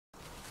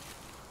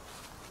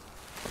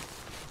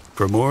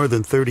For more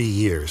than 30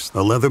 years,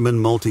 the Leatherman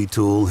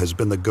multi-tool has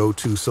been the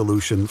go-to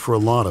solution for a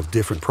lot of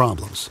different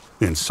problems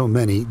in so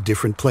many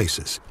different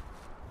places.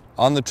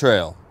 On the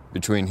trail,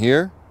 between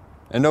here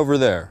and over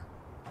there.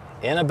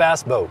 In a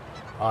bass boat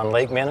on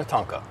Lake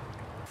Minnetonka.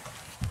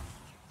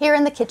 Here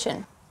in the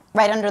kitchen,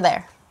 right under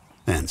there.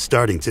 And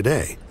starting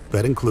today,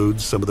 that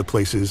includes some of the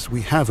places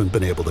we haven't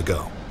been able to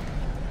go.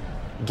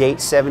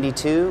 Gate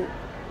 72,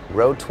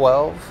 row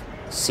 12,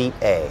 seat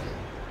A.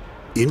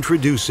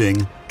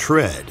 Introducing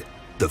Tread,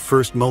 the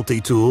first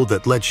multi-tool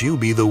that lets you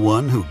be the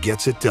one who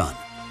gets it done,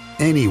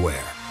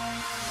 anywhere.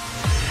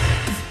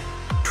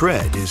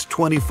 Tread is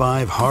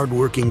 25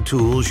 hard-working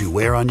tools you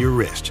wear on your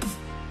wrist,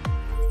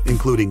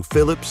 including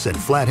Phillips and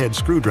flathead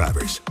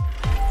screwdrivers,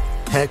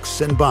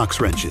 hex and box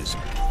wrenches,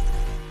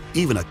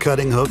 even a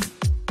cutting hook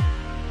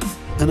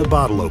and a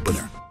bottle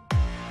opener.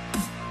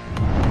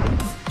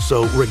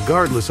 So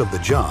regardless of the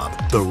job,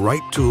 the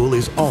right tool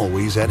is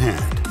always at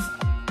hand.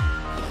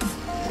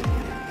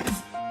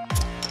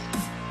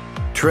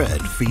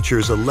 Tread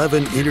features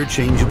 11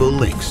 interchangeable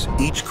links,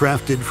 each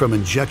crafted from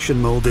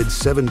injection-molded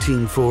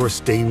 17-4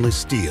 stainless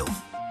steel.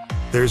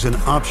 There's an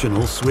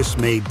optional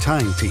Swiss-made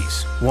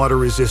timepiece,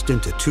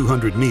 water-resistant to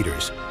 200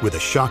 meters, with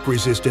a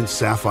shock-resistant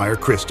sapphire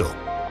crystal.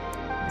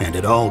 And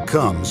it all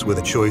comes with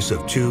a choice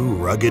of 2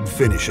 rugged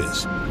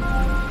finishes.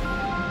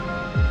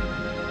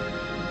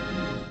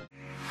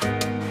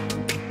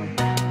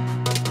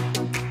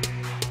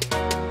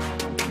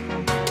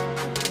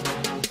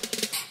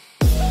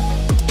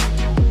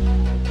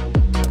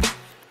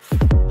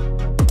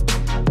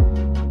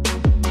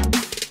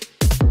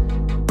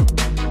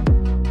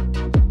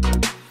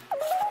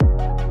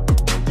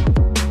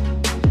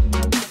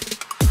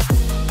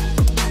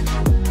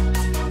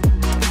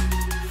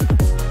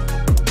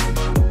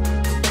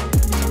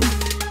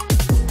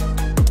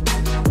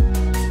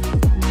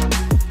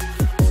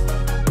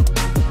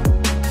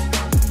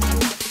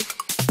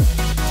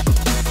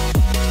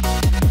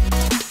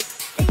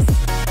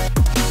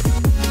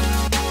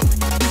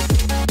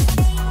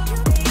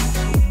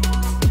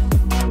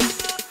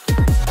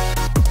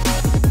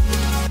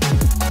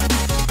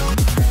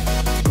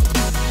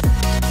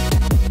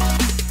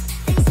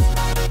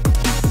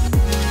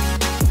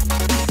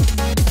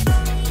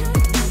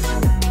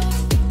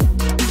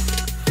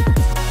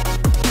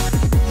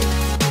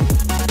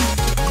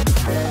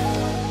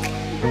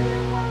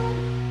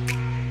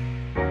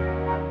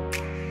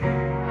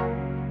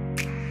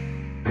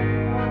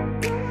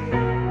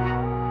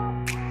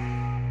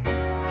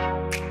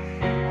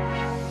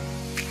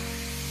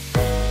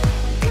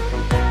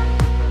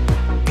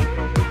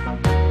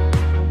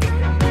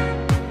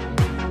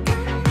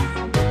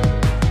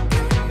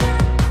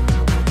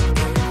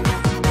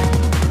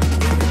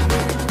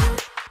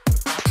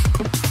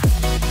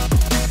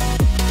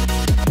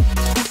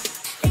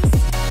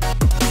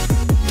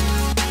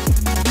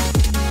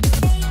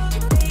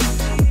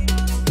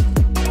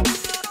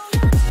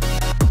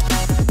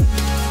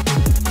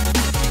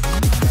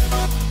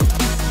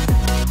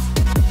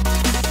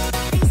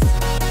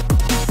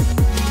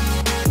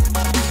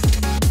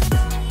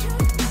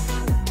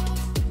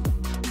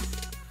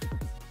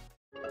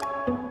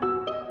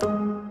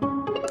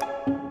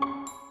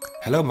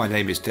 Hello, my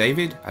name is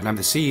David and I'm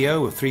the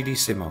CEO of 3D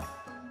Simo.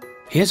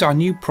 Here's our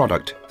new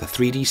product, the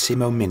 3D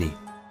Simo Mini.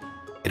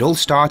 It all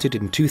started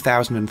in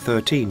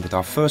 2013 with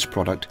our first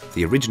product,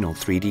 the original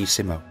 3D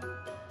Simo.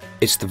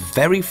 It's the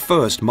very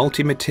first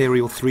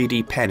multi-material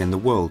 3D pen in the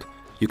world.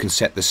 You can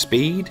set the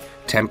speed,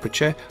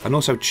 temperature and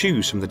also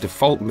choose from the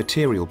default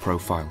material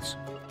profiles.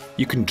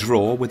 You can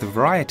draw with a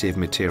variety of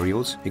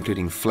materials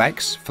including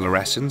flex,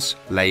 fluorescence,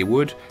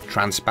 laywood,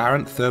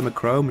 transparent,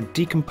 thermochrome and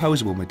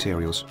decomposable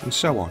materials and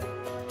so on.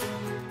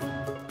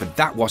 But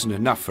that wasn't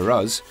enough for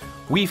us.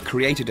 We've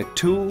created a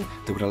tool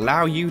that would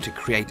allow you to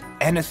create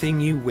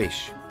anything you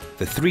wish.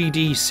 The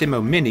 3D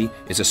Simo Mini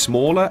is a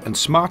smaller and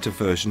smarter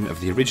version of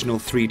the original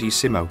 3D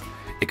Simo.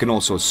 It can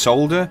also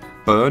solder,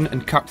 burn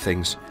and cut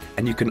things,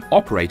 and you can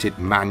operate it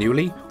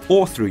manually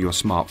or through your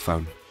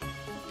smartphone.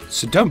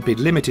 So don't be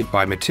limited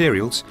by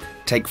materials,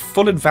 take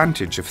full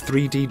advantage of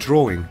 3D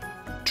drawing.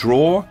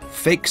 Draw,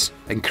 fix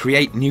and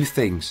create new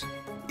things.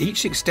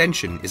 Each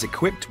extension is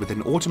equipped with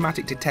an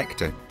automatic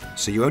detector,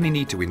 so you only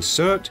need to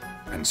insert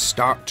and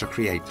start to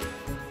create.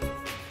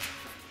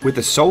 With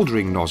the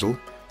soldering nozzle,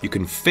 you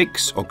can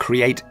fix or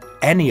create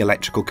any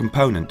electrical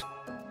component.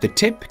 The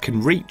tip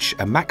can reach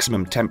a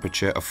maximum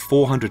temperature of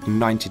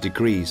 490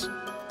 degrees.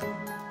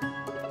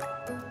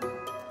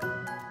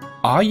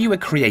 Are you a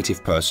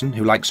creative person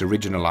who likes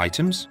original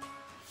items?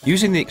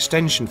 Using the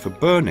extension for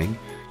burning,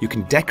 you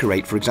can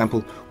decorate, for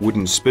example,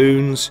 wooden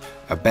spoons,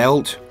 a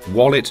belt,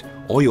 wallet,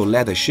 or your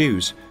leather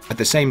shoes. At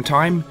the same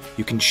time,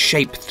 you can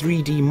shape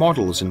 3D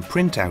models and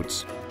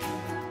printouts.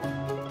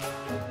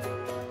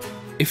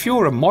 If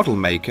you're a model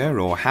maker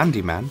or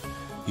handyman,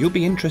 you'll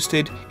be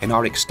interested in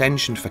our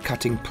extension for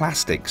cutting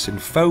plastics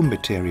and foam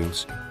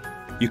materials.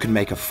 You can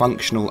make a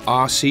functional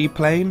RC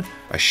plane,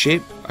 a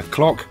ship, a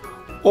clock,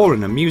 or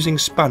an amusing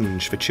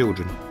sponge for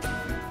children.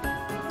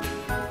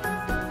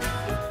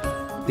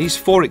 These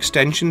 4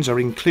 extensions are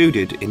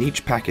included in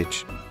each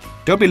package.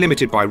 Don't be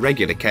limited by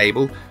regular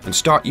cable and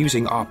start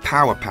using our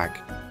Power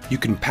Pack. You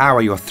can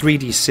power your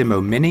 3D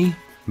Simo Mini,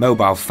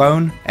 mobile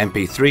phone,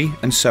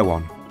 MP3 and so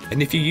on.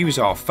 And if you use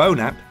our phone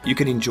app, you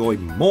can enjoy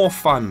more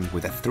fun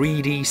with a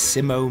 3D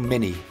Simo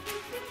Mini.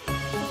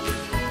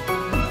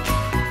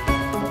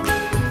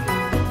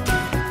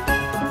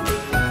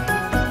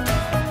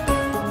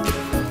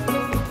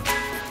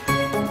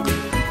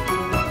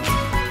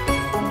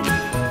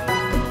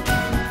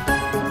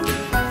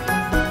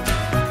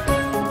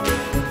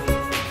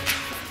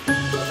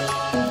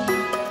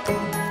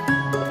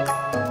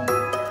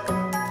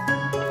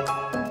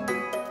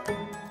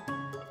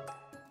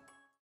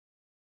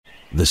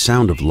 The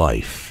sound of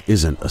life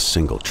isn't a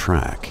single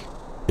track.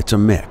 It's a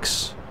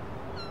mix,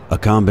 a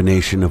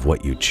combination of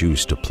what you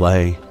choose to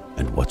play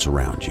and what's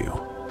around you.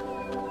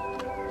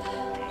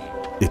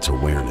 It's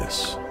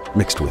awareness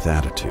mixed with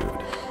attitude,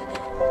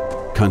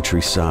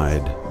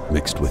 countryside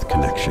mixed with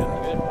connection,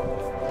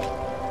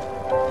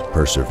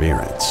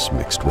 perseverance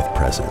mixed with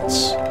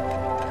presence.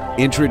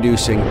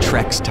 Introducing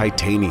Trex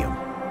Titanium,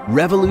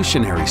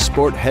 revolutionary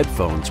sport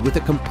headphones with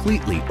a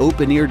completely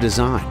open-ear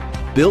design,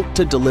 built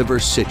to deliver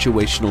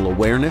situational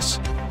awareness,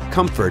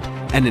 comfort,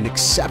 and an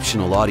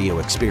exceptional audio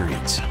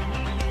experience.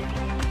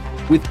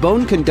 With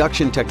bone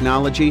conduction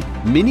technology,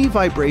 mini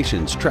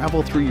vibrations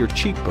travel through your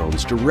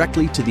cheekbones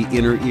directly to the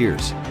inner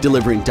ears,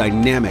 delivering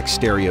dynamic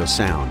stereo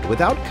sound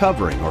without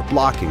covering or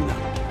blocking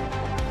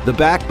them. The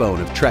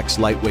backbone of Trek's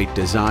lightweight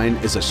design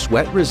is a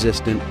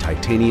sweat-resistant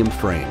titanium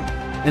frame,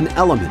 an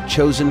element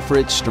chosen for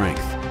its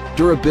strength,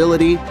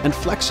 durability, and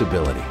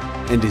flexibility,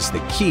 and is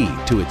the key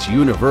to its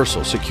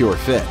universal secure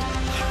fit.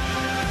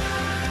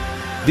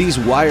 These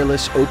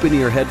wireless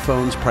open-ear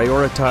headphones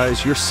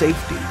prioritize your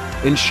safety,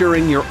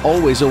 ensuring you're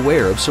always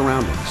aware of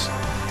surroundings.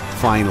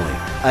 Finally,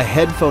 a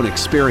headphone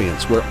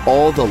experience where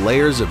all the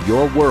layers of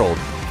your world,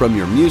 from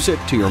your music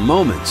to your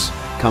moments,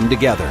 come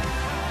together.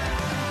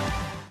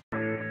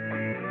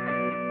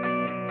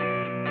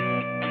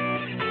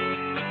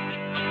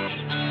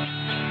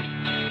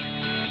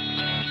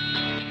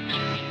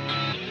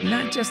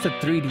 Not just a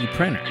 3D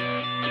printer.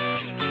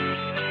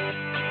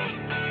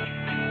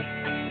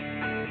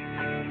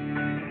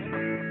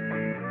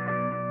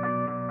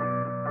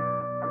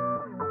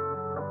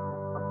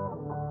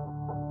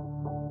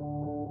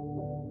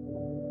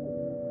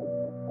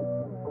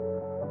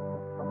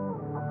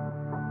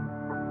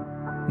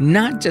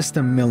 Not just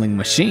a milling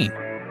machine.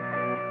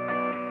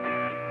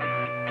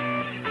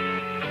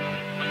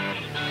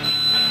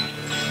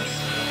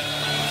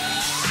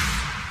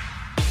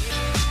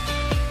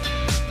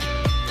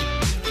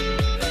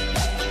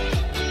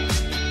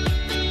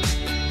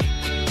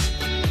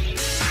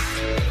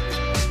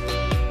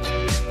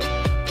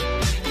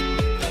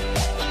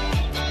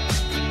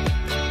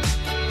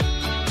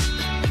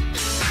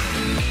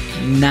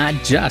 Not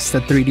just a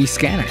 3D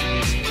scanner.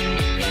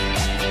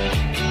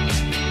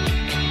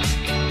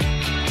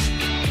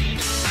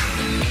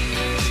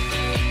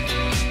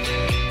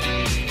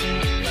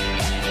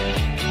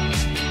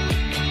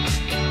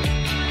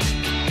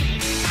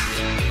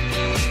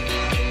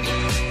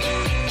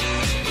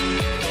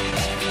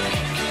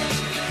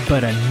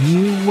 But a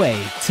new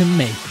way to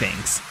make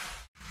things.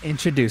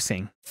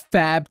 Introducing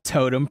Fab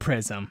Totem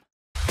Prism.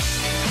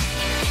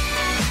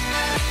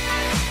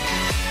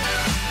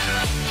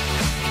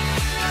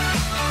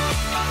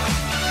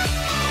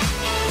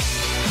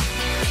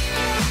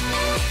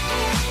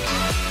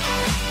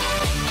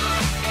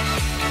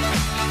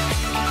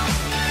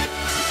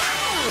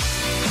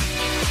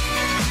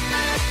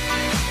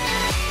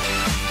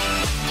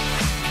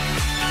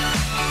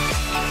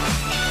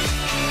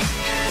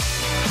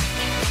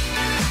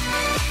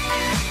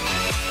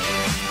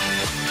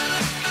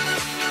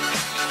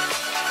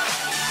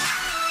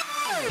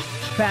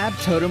 Fab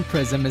Totem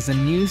Prism is a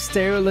new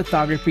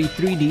stereolithography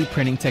 3D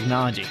printing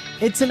technology.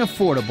 It's an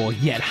affordable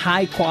yet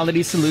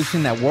high-quality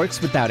solution that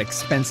works without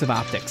expensive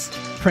optics.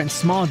 Print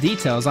small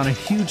details on a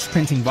huge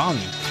printing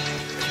volume.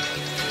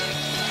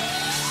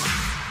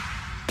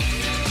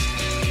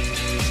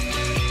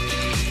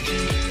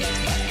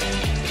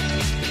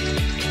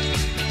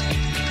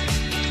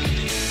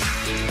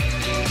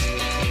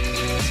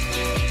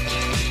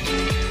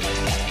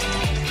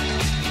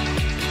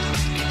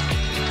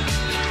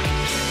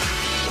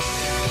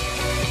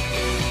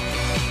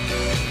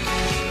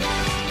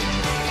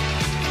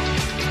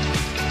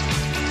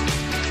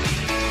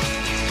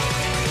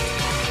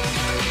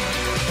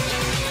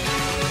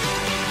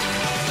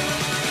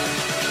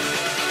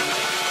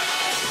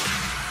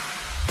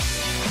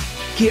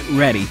 Get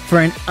ready for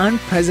an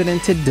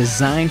unprecedented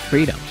design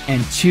freedom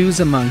and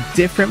choose among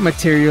different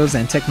materials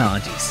and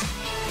technologies.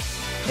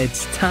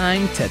 It's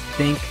time to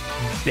think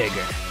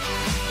bigger.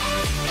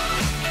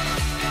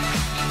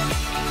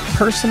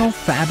 Personal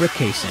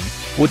fabrication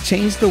will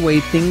change the way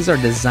things are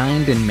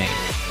designed and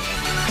made.